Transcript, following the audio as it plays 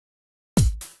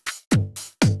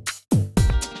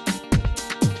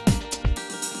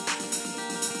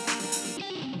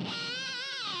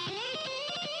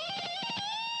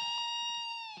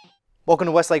Welcome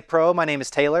to Westlake Pro. My name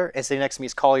is Taylor, and sitting next to me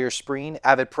is Collyer Spreen,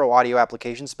 Avid Pro Audio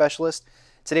Application Specialist.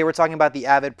 Today we're talking about the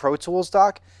Avid Pro Tools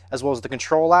Dock, as well as the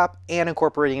Control app, and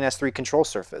incorporating an S3 Control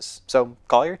Surface. So,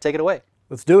 Collyer, take it away.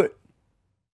 Let's do it.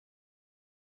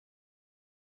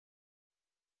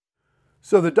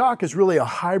 So the dock is really a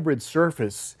hybrid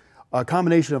surface, a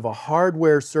combination of a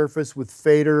hardware surface with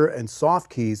fader and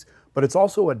soft keys, but it's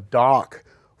also a dock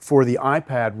for the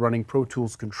iPad running Pro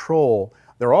Tools Control.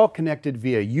 They're all connected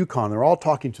via UConn. They're all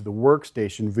talking to the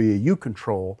workstation via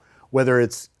UControl, whether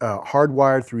it's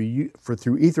hardwired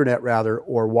through Ethernet rather,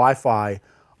 or Wi-Fi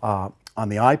on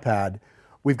the iPad.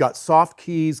 We've got soft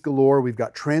keys galore. We've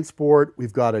got transport.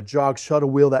 We've got a jog shuttle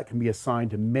wheel that can be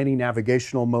assigned to many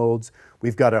navigational modes.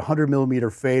 We've got a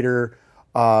 100mm fader,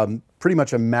 pretty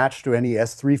much a match to any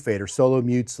S3 fader, solo,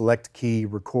 mute, select key,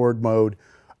 record mode,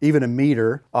 even a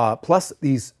meter, plus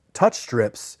these touch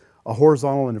strips, a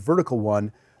horizontal and a vertical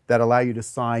one, that allow you to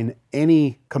assign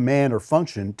any command or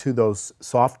function to those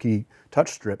soft key touch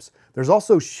strips. There's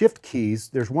also shift keys.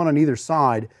 There's one on either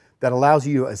side that allows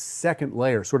you a second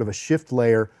layer, sort of a shift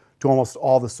layer to almost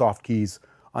all the soft keys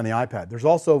on the iPad. There's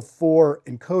also 4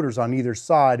 encoders on either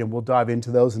side, and we'll dive into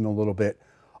those in a little bit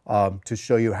to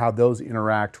show you how those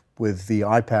interact with the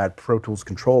iPad Pro Tools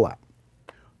Control app.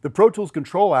 The Pro Tools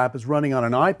Control app is running on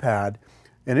an iPad,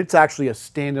 and it's actually a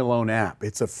standalone app.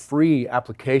 It's a free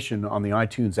application on the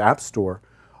iTunes App Store,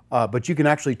 but you can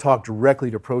actually talk directly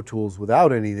to Pro Tools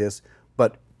without any of this.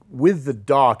 But with the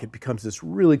dock, it becomes this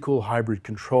really cool hybrid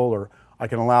controller. I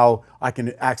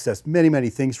can access many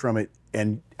things from it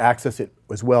and access it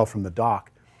as well from the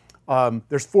dock.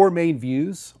 There's 4 main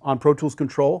views on Pro Tools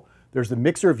Control. There's the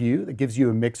mixer view that gives you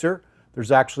a mixer.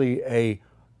 There's actually a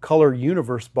color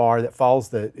universe bar that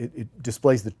follows it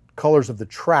displays the colors of the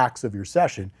tracks of your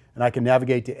session, and I can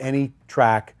navigate to any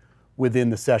track within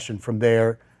the session from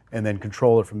there and then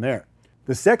control it from there.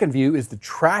 The second view is the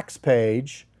tracks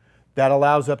page that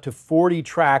allows up to 40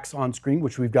 tracks on screen,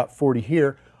 which we've got 40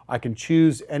 here. I can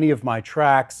choose any of my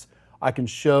tracks. I can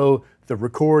show the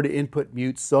record, input,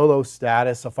 mute, solo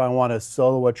status. If I want to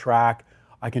solo a track,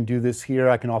 I can do this here.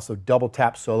 I can also double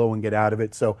tap solo and get out of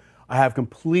it. So I have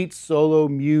complete solo,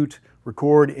 mute,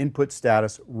 record, input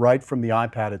status right from the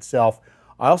iPad itself.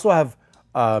 I also have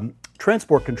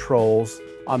transport controls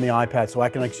on the iPad, so I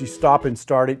can actually stop and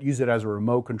start it, use it as a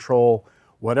remote control,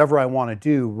 whatever I want to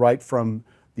do right from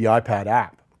the iPad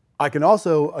app. I can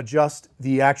also adjust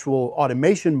the actual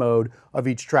automation mode of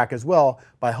each track as well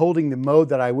by holding the mode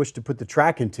that I wish to put the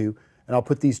track into, and I'll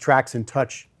put these tracks in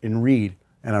touch and read,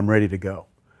 and I'm ready to go.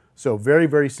 So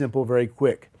very simple, very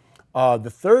quick. The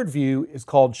third view is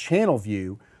called channel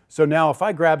view. So now if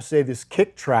I grab, say, this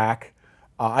kick track,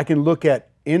 I can look at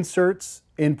inserts,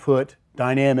 input,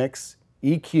 dynamics,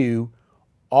 EQ,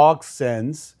 aux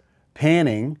sends,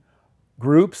 panning,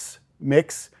 groups,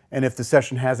 mix, and if the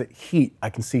session has it, heat. I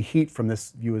can see heat from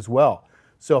this view as well.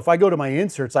 So if I go to my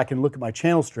inserts, I can look at my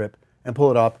channel strip and pull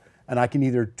it up, and I can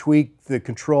either tweak the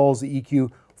controls, the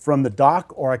EQ from the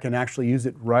dock, or I can actually use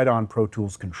it right on Pro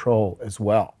Tools Control as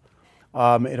well.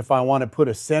 And if I want to put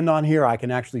a send on here, I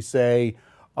can actually say,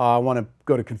 I want to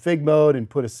go to config mode and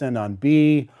put a send on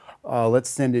B. Let's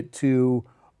send it to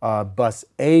bus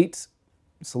 8,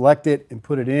 select it and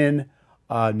put it in.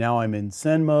 Now I'm in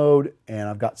send mode and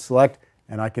I've got select,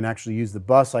 and I can actually use the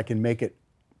bus. I can make it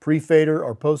pre-fader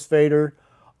or post-fader.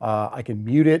 I can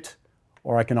mute it,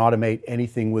 or I can automate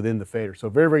anything within the fader. So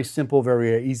very simple,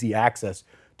 very easy access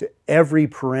to every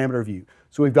parameter view.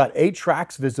 So we've got 8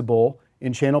 tracks visible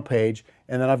in channel page,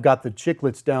 and then I've got the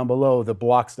chiclets down below, the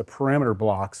blocks, the parameter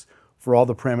blocks for all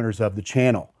the parameters of the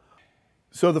channel.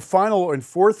 So the final and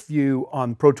fourth view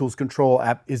on Pro Tools Control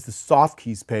app is the soft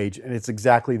keys page, and it's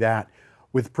exactly that.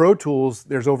 With Pro Tools,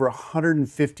 there's over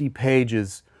 150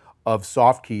 pages of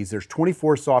soft keys. There's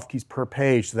 24 soft keys per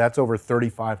page, so that's over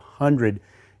 3,500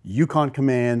 UConn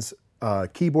commands,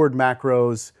 keyboard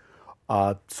macros,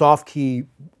 soft key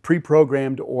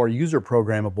pre-programmed or user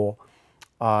programmable.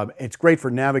 It's great for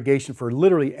navigation for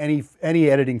literally any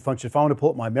editing function. If I want to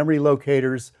pull up my memory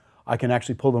locators, I can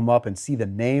actually pull them up and see the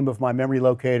name of my memory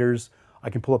locators. I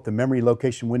can pull up the memory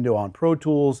location window on Pro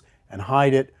Tools and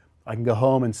hide it. I can go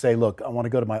home and say, look, I want to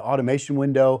go to my automation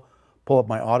window, pull up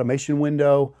my automation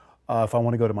window. If I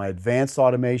want to go to my advanced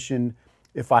automation,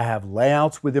 if I have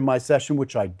layouts within my session,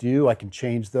 which I do, I can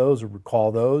change those or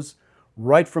recall those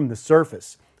right from the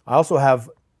surface. I also have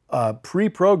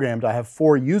pre-programmed, I have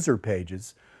 4 user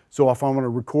pages. So if I want to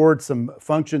record some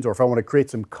functions, or if I want to create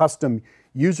some custom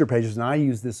user pages, and I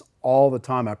use this all the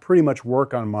time, I pretty much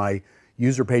work on my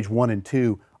user page 1 and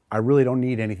 2. I really don't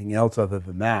need anything else other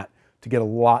than that to get a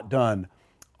lot done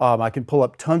I can pull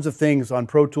up tons of things on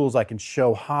Pro Tools. I can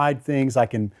show, hide things. I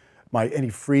can, any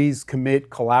freeze, commit,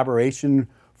 collaboration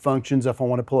functions. If I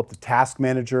want to pull up the task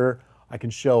manager, I can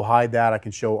show, hide that. I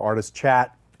can show artist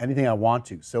chat, anything I want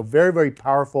to. So very, very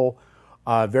powerful,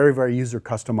 very, very user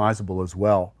customizable as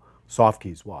well, soft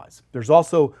keys wise. There's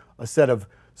also a set of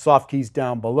soft keys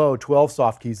down below, 12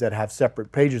 soft keys that have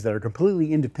separate pages that are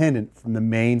completely independent from the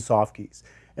main soft keys.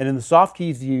 And in the soft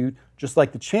keys view, just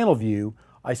like the channel view,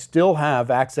 I still have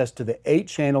access to the 8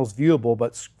 channels viewable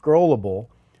but scrollable,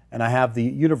 and I have the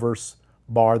universe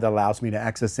bar that allows me to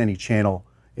access any channel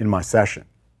in my session.